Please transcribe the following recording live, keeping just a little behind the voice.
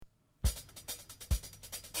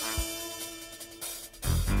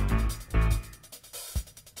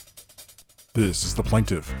This is the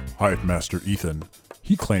plaintiff, Hive Master Ethan.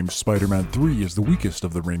 He claims Spider-Man 3 is the weakest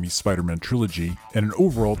of the Raimi Spider-Man trilogy and an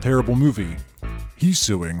overall terrible movie. He's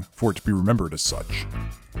suing for it to be remembered as such.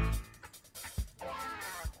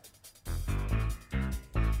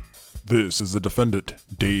 This is the defendant,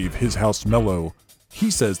 Dave His House Mello.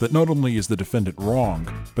 He says that not only is the defendant wrong,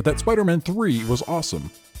 but that Spider-Man 3 was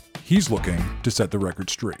awesome. He's looking to set the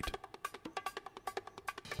record straight.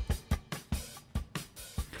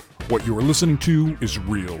 What you are listening to is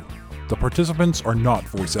real. The participants are not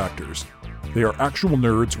voice actors. They are actual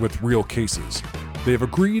nerds with real cases. They have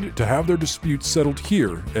agreed to have their disputes settled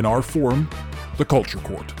here in our forum, the Culture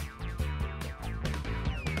Court.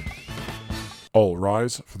 All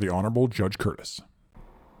rise for the Honorable Judge Curtis.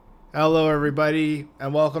 Hello everybody,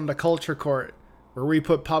 and welcome to Culture Court, where we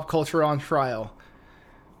put pop culture on trial.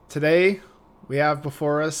 Today, we have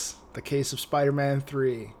before us the case of Spider-Man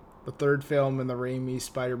 3, the third film in the Raimi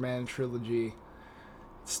Spider-Man trilogy. It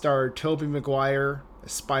starred Tobey Maguire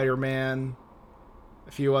as Spider-Man,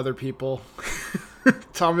 a few other people,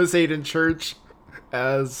 Thomas Hayden Church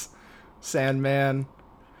as Sandman,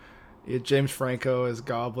 you had James Franco as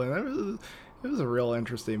Goblin. It was a real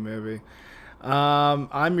interesting movie.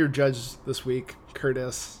 I'm your judge this week,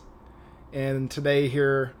 Curtis, and today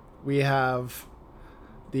here we have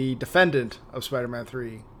the defendant of Spider-Man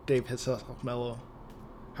 3, Dave Mello.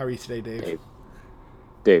 How are you today, Dave?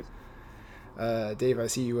 Dave, I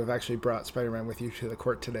see you have actually brought Spider-Man with you to the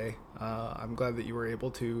court today. I'm glad that you were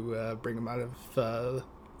able to bring him out of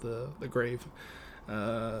the grave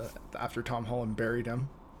after Tom Holland buried him.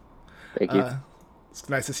 Thank you. It's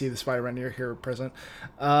nice to see the Spider-Man here present.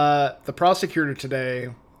 The prosecutor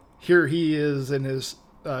today, here he is in his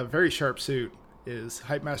very sharp suit, is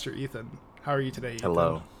Hype Master Ethan. How are you today, Ethan?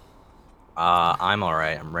 Hello. I'm all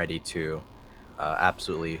right. I'm ready to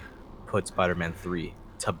absolutely put Spider-Man 3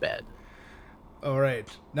 to bed. All right.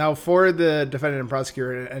 Now, for the defendant and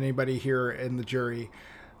prosecutor, anybody here in the jury,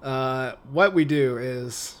 what we do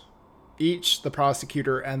is each, the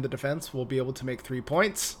prosecutor and the defense, will be able to make 3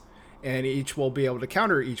 points, and each will be able to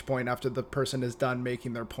counter each point after the person is done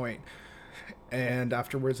making their point. And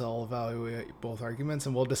afterwards, I'll evaluate both arguments,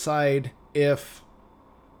 and we'll decide if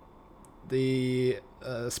the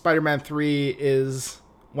Spider-Man 3 is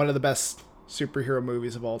one of the best superhero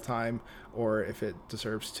movies of all time, or if it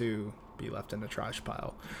deserves to be left in a trash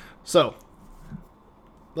pile. So,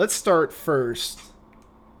 let's start first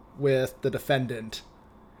with the defendant,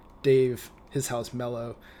 Dave His House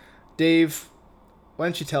Mello. Dave, why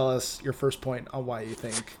don't you tell us your first point on why you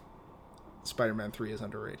think Spider-Man 3 is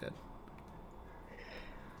underrated?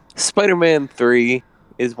 Spider-Man 3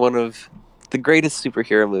 is one of the greatest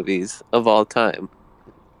superhero movies of all time.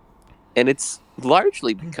 And it's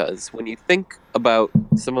largely because when you think about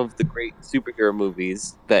some of the great superhero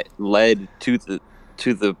movies that led to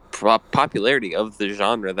the popularity of the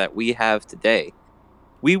genre that we have today,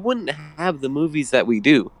 we wouldn't have the movies that we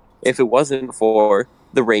do if it wasn't for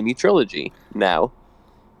the Raimi trilogy. Now,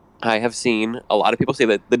 I have seen a lot of people say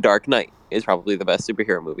that The Dark Knight is probably the best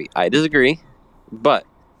superhero movie. I disagree, but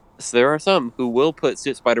there are some who will put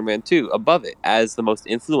Spider-Man 2 above it as the most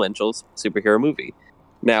influential superhero movie.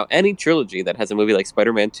 Now, any trilogy that has a movie like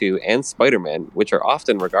Spider-Man 2 and Spider-Man, which are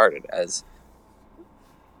often regarded as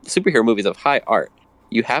superhero movies of high art,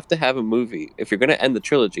 you have to have a movie. If you're going to end the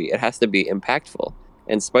trilogy, it has to be impactful.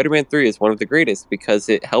 And Spider-Man 3 is one of the greatest because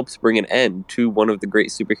it helps bring an end to one of the great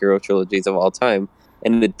superhero trilogies of all time.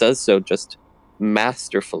 And it does so just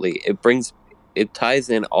masterfully. It ties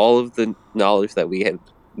in all of the knowledge that we have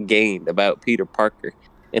gained about Peter Parker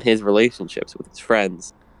and his relationships with his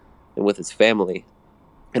friends and with his family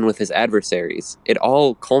and with his adversaries. It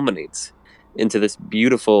all culminates into this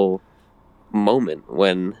beautiful moment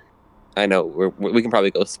when, I know we can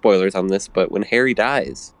probably go spoilers on this, but when Harry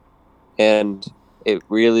dies, and it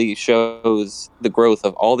really shows the growth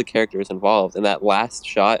of all the characters involved. And that last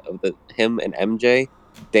shot of him and MJ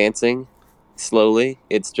dancing slowly,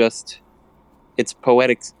 it's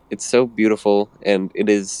poetic. It's so beautiful, and it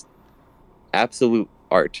is absolute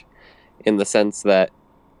art in the sense that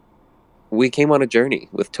we came on a journey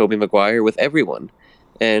with Tobey Maguire, with everyone,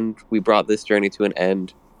 and we brought this journey to an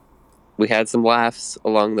end. We had some laughs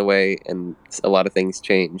along the way, and a lot of things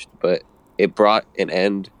changed, but it brought an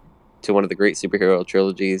end to one of the great superhero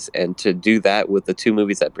trilogies, and to do that with the 2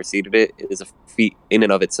 movies that preceded it is a feat in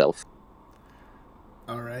and of itself.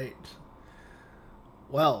 All right.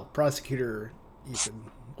 Well, prosecutor Ethan,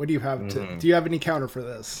 what do you have do you have any counter for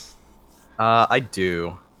this? I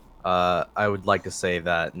do. I would like to say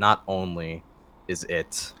that not only is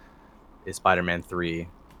Spider-Man 3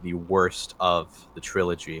 the worst of the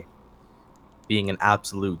trilogy, being an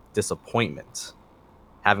absolute disappointment,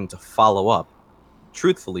 having to follow up,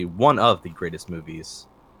 truthfully, one of the greatest movies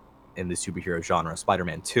in the superhero genre,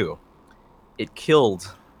 Spider-Man 2. It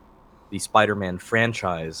killed the Spider-Man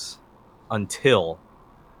franchise until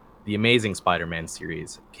the Amazing Spider-Man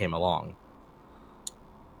series came along.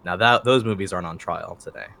 Now, those movies aren't on trial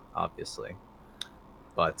today, obviously.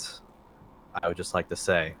 But I would just like to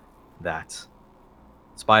say that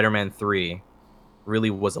Spider-Man 3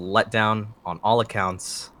 really was a letdown on all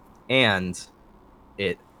accounts, and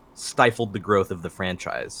it stifled the growth of the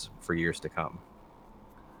franchise for years to come.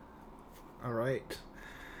 All right.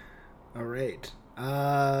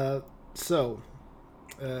 So,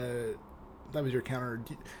 that was your counter.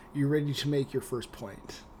 You ready to make your first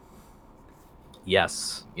point?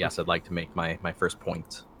 Yes, I'd like to make my first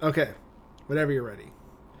point. Okay. Whenever you're ready.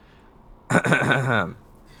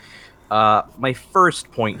 My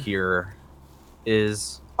first point here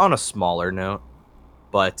is on a smaller note,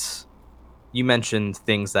 but you mentioned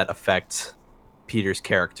things that affect Peter's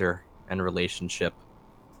character and relationship.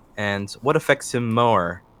 And what affects him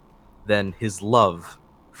more than his love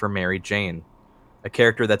for Mary Jane, a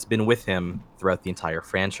character that's been with him throughout the entire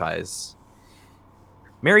franchise?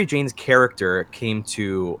 Mary Jane's character came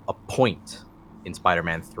to a point in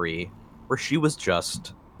Spider-Man 3 where she was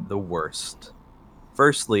just the worst.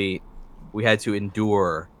 Firstly, we had to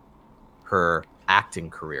endure her acting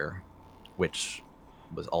career, which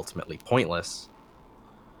was ultimately pointless.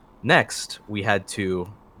 Next, we had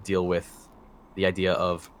to deal with the idea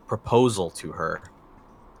of proposal to her.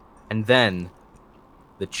 And then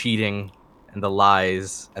the cheating and the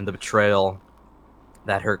lies and the betrayal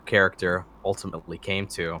that her character ultimately came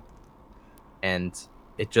to. And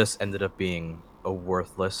it just ended up being a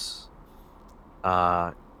worthless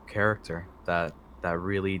character that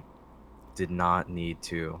really did not need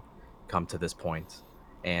to come to this point.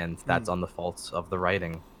 And that's on the fault of the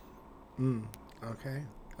writing. Okay.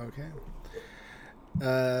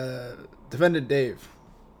 Defendant Dave,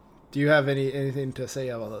 do you have anything to say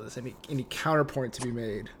about this? Any counterpoint to be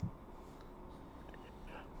made?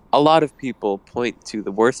 A lot of people point to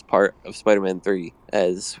the worst part of Spider-Man 3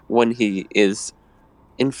 as when he is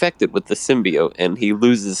infected with the symbiote and he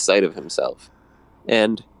loses sight of himself.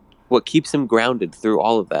 And what keeps him grounded through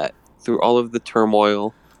all of that, through all of the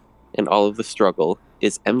turmoil and all of the struggle,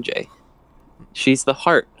 is MJ. She's the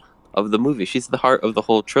heart of the movie. She's the heart of the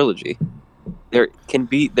whole trilogy. There can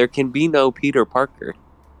be no Peter Parker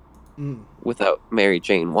without Mary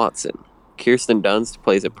Jane Watson. Kirsten Dunst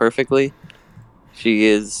plays it perfectly. She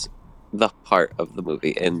is the heart of the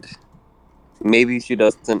movie, and maybe she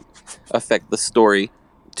doesn't affect the story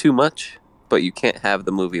too much, but you can't have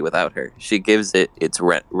the movie without her. She gives it its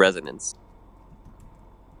resonance.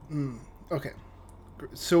 Okay.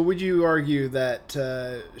 So would you argue that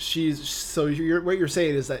what you're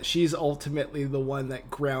saying is that she's ultimately the one that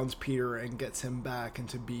grounds Peter and gets him back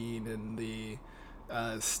into being in the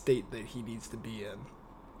state that he needs to be in?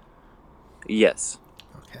 Yes.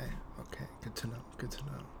 Okay. Good to know.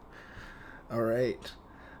 All right.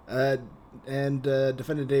 And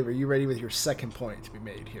Defendant Dave, are you ready with your second point to be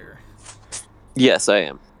made here? Yes, I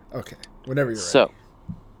am. Okay. Whenever you're ready. So,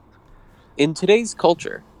 in today's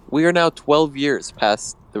culture, we are now 12 years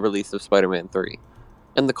past the release of Spider-Man 3,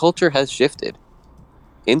 and the culture has shifted.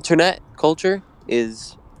 Internet culture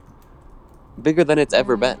is bigger than it's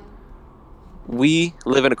ever been. We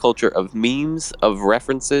live in a culture of memes, of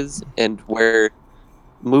references, and where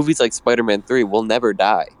movies like Spider-Man 3 will never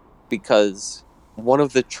die, because one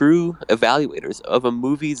of the true evaluators of a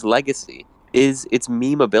movie's legacy is its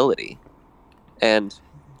memeability. And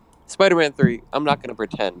Spider-Man 3, I'm not going to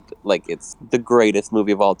pretend like it's the greatest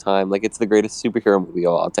movie of all time, like it's the greatest superhero movie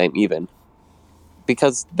of all time, even.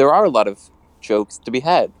 Because there are a lot of jokes to be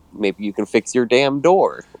had. Maybe you can fix your damn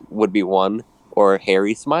door, would be one. Or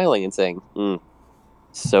Harry smiling and saying,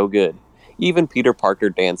 so good. Even Peter Parker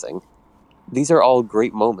dancing. These are all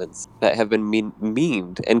great moments that have been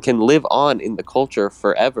memed and can live on in the culture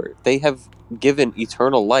forever. They have given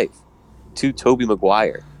eternal life to Tobey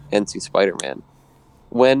Maguire and to Spider-Man.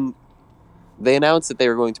 When they announced that they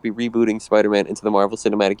were going to be rebooting Spider-Man into the Marvel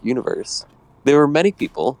Cinematic Universe, there were many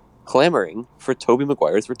people clamoring for Tobey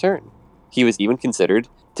Maguire's return. He was even considered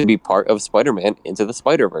to be part of Spider-Man Into the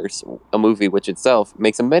Spider-Verse, a movie which itself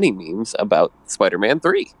makes many memes about Spider-Man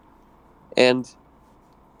 3. And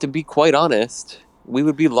to be quite honest, we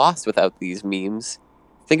would be lost without these memes.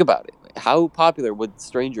 Think about it. How popular would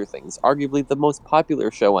Stranger Things, arguably the most popular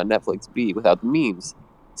show on Netflix, be without the memes?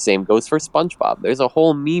 Same goes for SpongeBob. There's a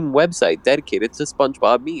whole meme website dedicated to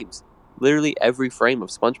SpongeBob memes. Literally every frame of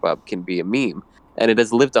SpongeBob can be a meme, and it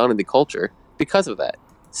has lived on in the culture because of that.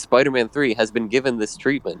 Spider-Man 3 has been given this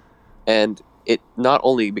treatment, and it not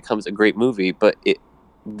only becomes a great movie, but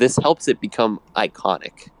this helps it become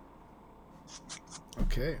iconic.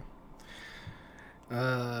 Okay.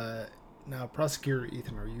 Now, Prosecutor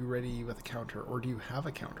Ethan, are you ready with a counter, or do you have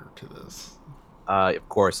a counter to this? Of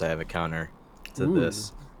course, I have a counter to Ooh.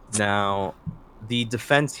 this. Now, the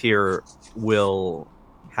defense here will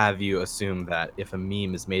have you assume that if a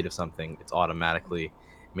meme is made of something, it's automatically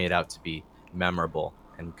made out to be memorable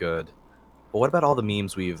and good. But what about all the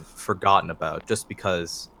memes we've forgotten about just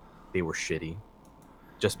because they were shitty?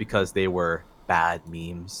 Just because they were bad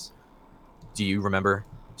memes? Do you remember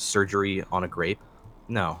Surgery on a Grape?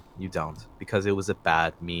 No, you don't, because it was a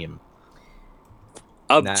bad meme.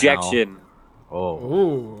 Objection. Now, oh,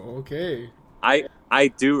 Oh, okay. I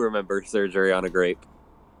do remember Surgery on a Grape.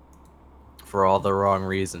 for all the wrong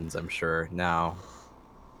reasons, I'm sure. Now,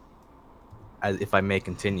 if I may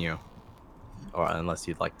continue, or unless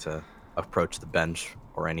you'd like to approach the bench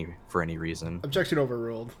or for any reason. Objection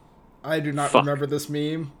overruled. I do not Fuck. remember this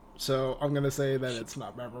meme, so I'm going to say that it's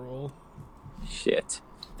not memorable. Shit.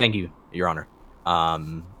 Thank you, Your Honor.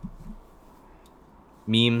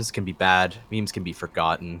 Memes can be bad. Memes can be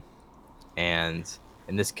forgotten. And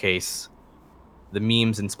in this case, the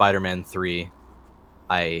memes in Spider-Man 3,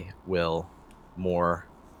 I will more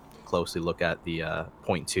closely look at the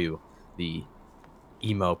point 2, the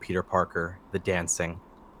emo Peter Parker, the dancing,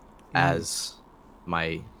 as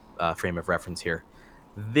my frame of reference here.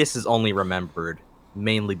 This is only remembered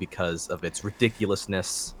mainly because of its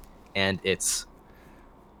ridiculousness and its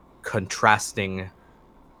contrasting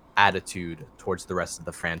attitude towards the rest of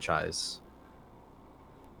the franchise.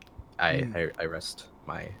 I rest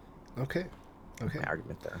my Okay. my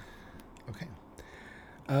argument there. Okay.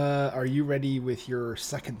 Are you ready with your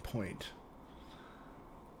second point?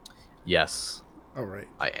 Yes, All right.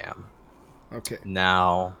 I am. Okay.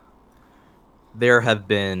 Now, there have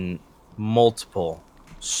been multiple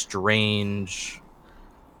strange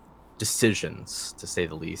decisions, to say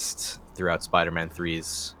the least, throughout Spider-Man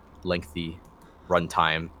 3's lengthy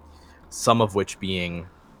runtime, some of which being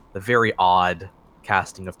the very odd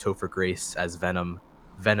casting of Topher Grace as Venom,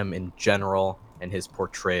 Venom in general, and his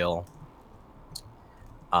portrayal,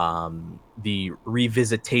 the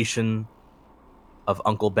revisitation of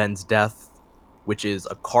Uncle Ben's death, which is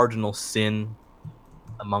a cardinal sin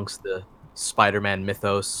amongst the Spider-Man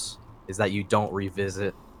mythos, is that you don't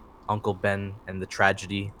revisit Uncle Ben and the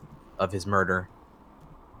tragedy of his murder.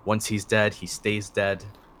 Once he's dead, he stays dead,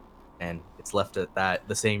 and it's left at that.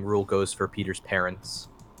 The same rule goes for Peter's parents.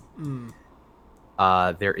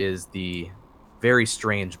 There is the very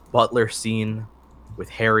strange butler scene with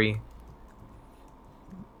Harry.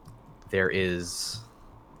 There is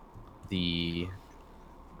the...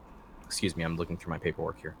 Excuse me, I'm looking through my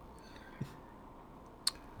paperwork here.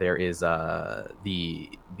 There is the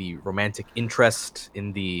romantic interest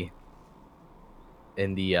in the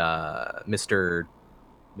Mr.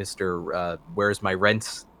 Where's My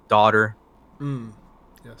Rent daughter.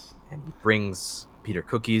 Yes. And he brings Peter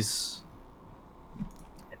cookies.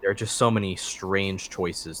 And there are just so many strange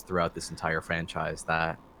choices throughout this entire franchise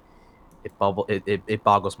that it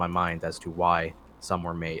boggles my mind as to why some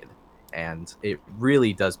were made. And it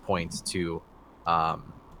really does point to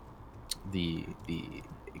the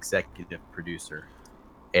executive producer,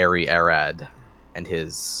 Ari Arad, and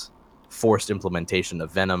his forced implementation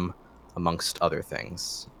of Venom, amongst other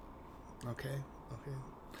things. Okay.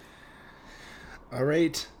 All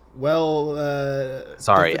right. Well,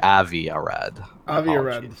 Sorry, Avi Arad. Avi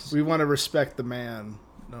Arad. We want to respect the man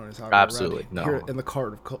known as Avi Absolutely, Arad no. here in the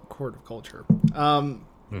court of culture.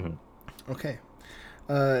 Okay.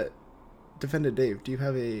 Defendant Dave, do you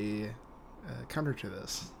have a counter to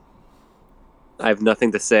this? I have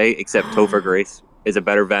nothing to say except Topher Grace is a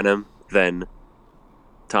better Venom than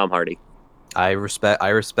Tom Hardy. I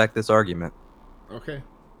respect this argument. Okay.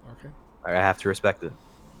 I have to respect it.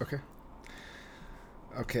 Okay.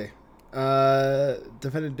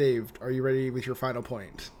 Defendant Dave, are you ready with your final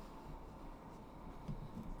point?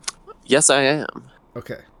 Yes, I am.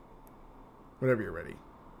 Okay. Whenever you're ready.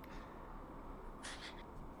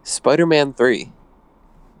 Spider-Man 3.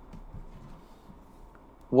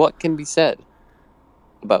 What can be said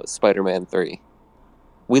about Spider-Man 3?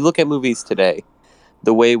 We look at movies today,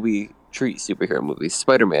 the way we treat superhero movies.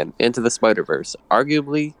 Spider-Man, Into the Spider-Verse,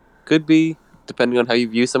 arguably could be, depending on how you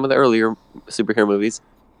view some of the earlier superhero movies,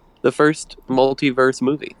 the first multiverse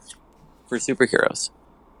movie for superheroes.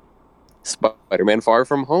 Spider-Man Far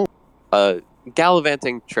From Home, a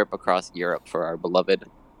gallivanting trip across Europe for our beloved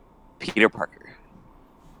Peter Parker.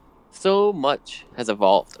 So much has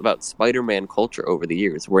evolved about Spider-Man culture over the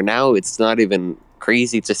years, where now it's not even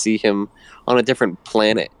crazy to see him on a different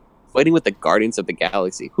planet, fighting with the Guardians of the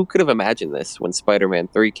Galaxy. Who could have imagined this when Spider-Man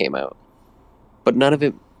 3 came out? But none of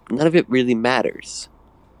it really matters,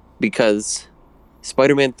 because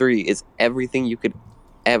Spider-Man 3 is everything you could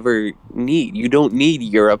ever need. You don't need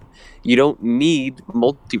Europe. You don't need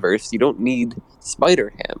multiverse. You don't need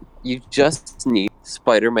Spider-Ham. You just need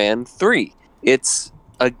Spider-Man 3. It's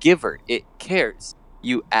a giver. It cares.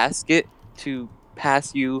 You ask it to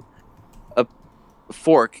pass you a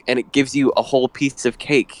fork and it gives you a whole piece of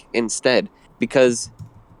cake instead, because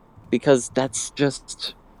that's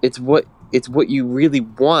just it's what you really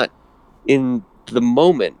want in the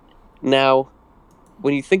moment. Now,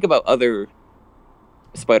 when you think about other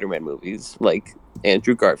Spider-Man movies, like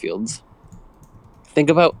Andrew Garfield's, think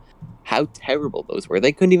about how terrible those were.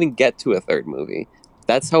 They couldn't even get to a third movie.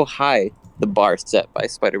 That's how high the bar set by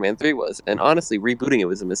Spider-Man 3 was. And honestly, rebooting it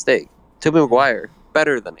was a mistake. Tobey Maguire,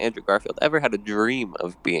 better than Andrew Garfield ever had a dream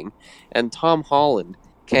of being. And Tom Holland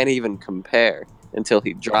can't even compare until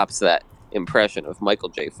he drops that impression of Michael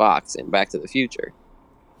J. Fox in Back to the Future.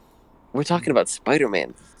 We're talking about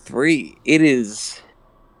Spider-Man 3. It is...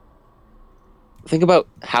 Think about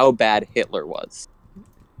how bad Hitler was.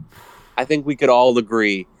 I think we could all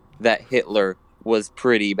agree that Hitler was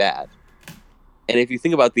pretty bad. And if you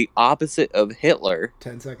think about the opposite of Hitler,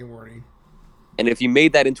 10-second warning. and if you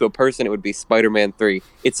made that into a person, it would be Spider-Man 3.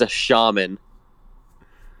 It's a shaman.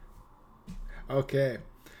 Okay.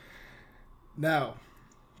 Now.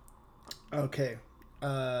 Okay.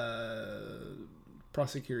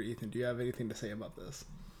 Prosecutor Ethan, do you have anything to say about this?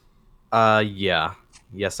 Yeah.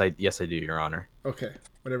 Yes, I do, Your Honor. Okay.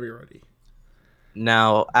 Whenever you're ready.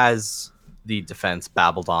 Now, as the defense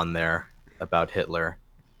babbled on there about Hitler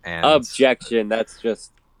and Objection. That's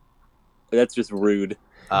just rude.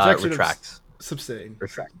 Objection of retract. Substain.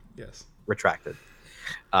 Retract. Yes. Retracted.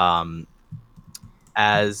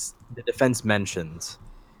 As the defense mentioned,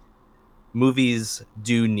 movies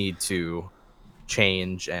do need to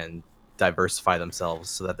change and diversify themselves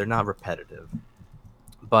so that they're not repetitive.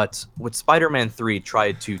 But what Spider-Man 3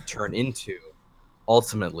 tried to turn into,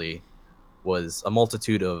 ultimately, was a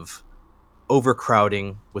multitude of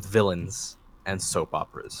overcrowding with villains and soap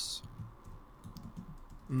operas.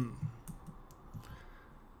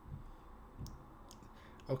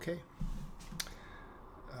 Okay.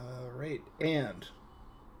 All right. And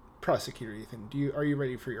Prosecutor Ethan, are you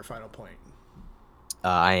ready for your final point?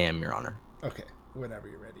 I am, Your Honor. Okay. Whenever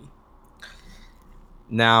you're ready.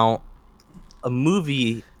 Now, a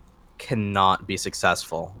movie cannot be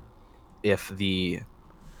successful if the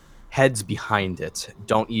heads behind it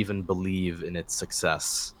don't even believe in its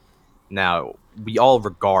success. Now, we all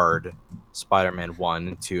regard Spider-Man 1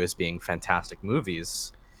 and 2 as being fantastic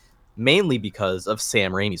movies, mainly because of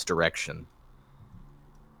Sam Raimi's direction.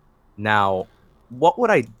 Now, what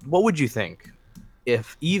would you think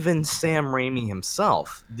if even Sam Raimi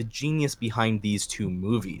himself, the genius behind these two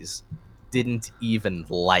movies, didn't even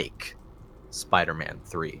like Spider-Man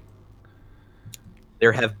 3?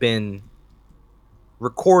 There have been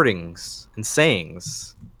recordings and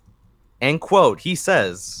sayings, and quote, he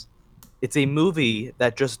says, "It's a movie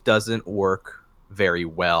that just doesn't work very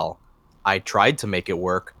well. I tried to make it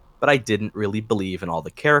work, but I didn't really believe in all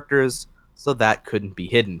the characters, so that couldn't be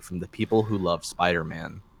hidden from the people who love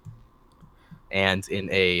Spider-Man." And in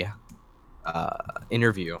a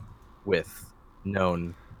interview with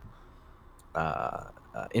known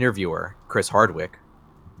interviewer Chris Hardwick,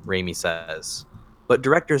 Raimi says, "But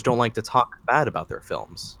directors don't like to talk bad about their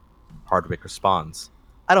films." Hardwick responds,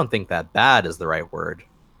 "I don't think that bad is the right word."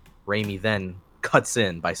 Raimi then cuts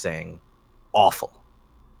in by saying, "Awful."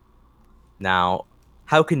 Now,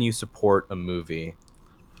 how can you support a movie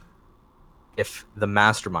if the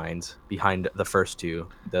mastermind behind the first two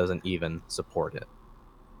doesn't even support it?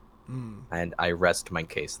 And I rest my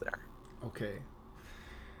case there. Okay.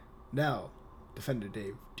 Now, Defendant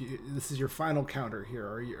Dave, this is your final counter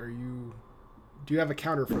here. Do you have a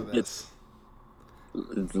counter for this?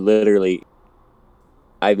 It's literally,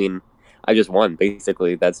 I mean, I just won,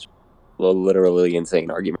 basically. That's a literally insane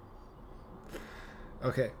argument.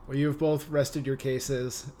 Okay. Well, you've both rested your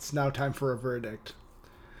cases. It's now time for a verdict.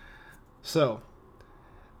 So,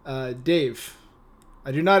 Dave,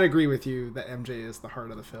 I do not agree with you that MJ is the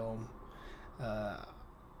heart of the film.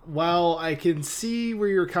 While I can see where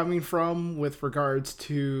you're coming from with regards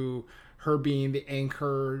to her being the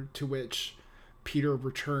anchor to which Peter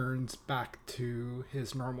returns back to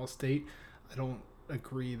his normal state, I don't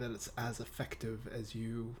agree that it's as effective as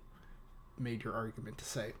you made your argument to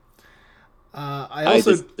say. I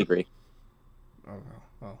disagree. Oh,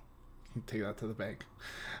 well, you can take that to the bank.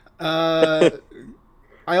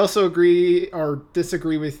 I I also agree or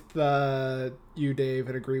disagree with you, Dave,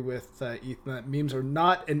 and agree with Ethan that memes are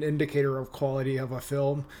not an indicator of quality of a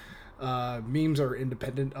film. Memes are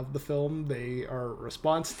independent of the film. They are a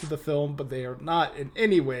response to the film, but they are not in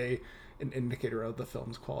any way an indicator of the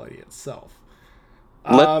film's quality itself.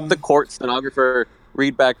 Let the court stenographer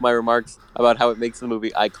read back my remarks about how it makes the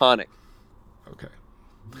movie iconic. Okay.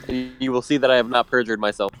 And you will see that I have not perjured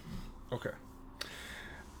myself. Okay.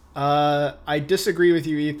 I disagree with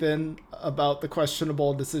you, Ethan, about the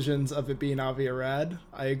questionable decisions of it being Avi Arad.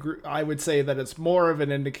 I agree. I would say that it's more of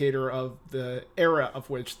an indicator of the era of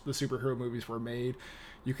which the superhero movies were made.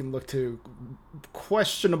 You can look to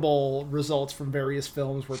questionable results from various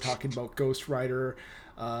films. We're talking about Ghost Rider,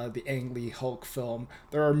 the Ang Lee Hulk film.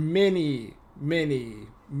 There are many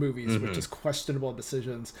movies with just questionable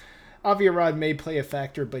decisions. Avi Arad may play a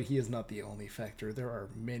factor, but he is not the only factor. There are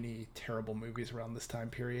many terrible movies around this time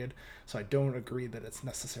period, so I don't agree that it's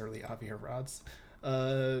necessarily Avi Arad's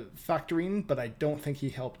factoring, but I don't think he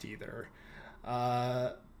helped either.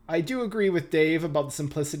 I do agree with Dave about the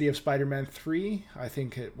simplicity of Spider-Man 3. I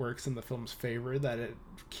think it works in the film's favor that it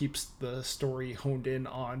keeps the story honed in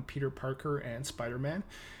on Peter Parker and Spider-Man.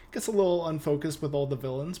 Gets a little unfocused with all the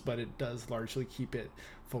villains, but it does largely keep it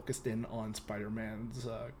focused in on Spider-Man's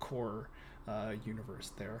core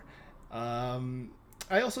universe there.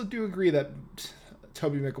 I also do agree that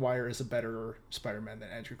Tobey Maguire is a better Spider-Man than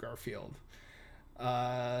Andrew Garfield.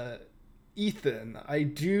 Ethan, I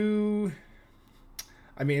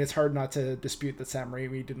mean, it's hard not to dispute that Sam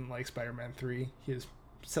Raimi didn't like Spider-Man 3. He has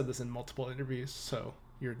said this in multiple interviews, so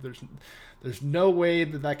there's no way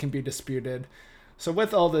that can be disputed. So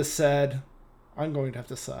with all this said, I'm going to have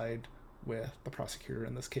to side with the prosecutor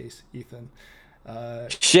in this case, Ethan.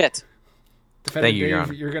 Shit. Defendant Thank you, Your Dave,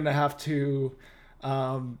 Honor. you're going to have to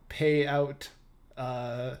pay out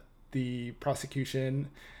the prosecution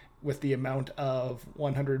with the amount of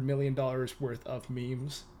 $100 million worth of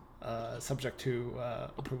memes, subject to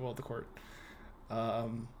approval of the court.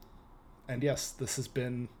 And yes, this has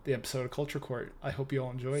been the episode of Culture Court. I hope you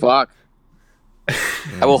all enjoyed it. Fuck.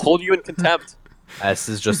 I will hold you in contempt. This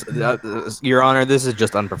is just, Your Honor, this is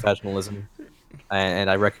just unprofessionalism. And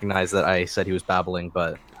I recognize that I said he was babbling,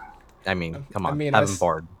 but I mean, come on, have him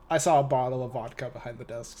bored. I saw a bottle of vodka behind the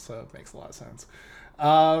desk, so it makes a lot of sense.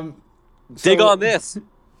 Dig on this.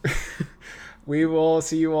 We will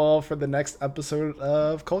see you all for the next episode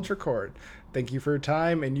of Culture Court. Thank you for your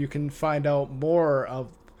time, and you can find out more of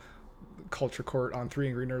Culture Court on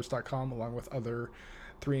 3angrynerds.com along with other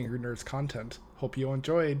 3 Angry Nerds content. Hope you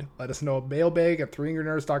enjoyed. Let us know at mailbag at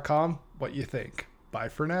 3angrynerds.com what you think. Bye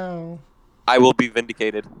for now. I will be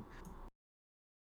vindicated.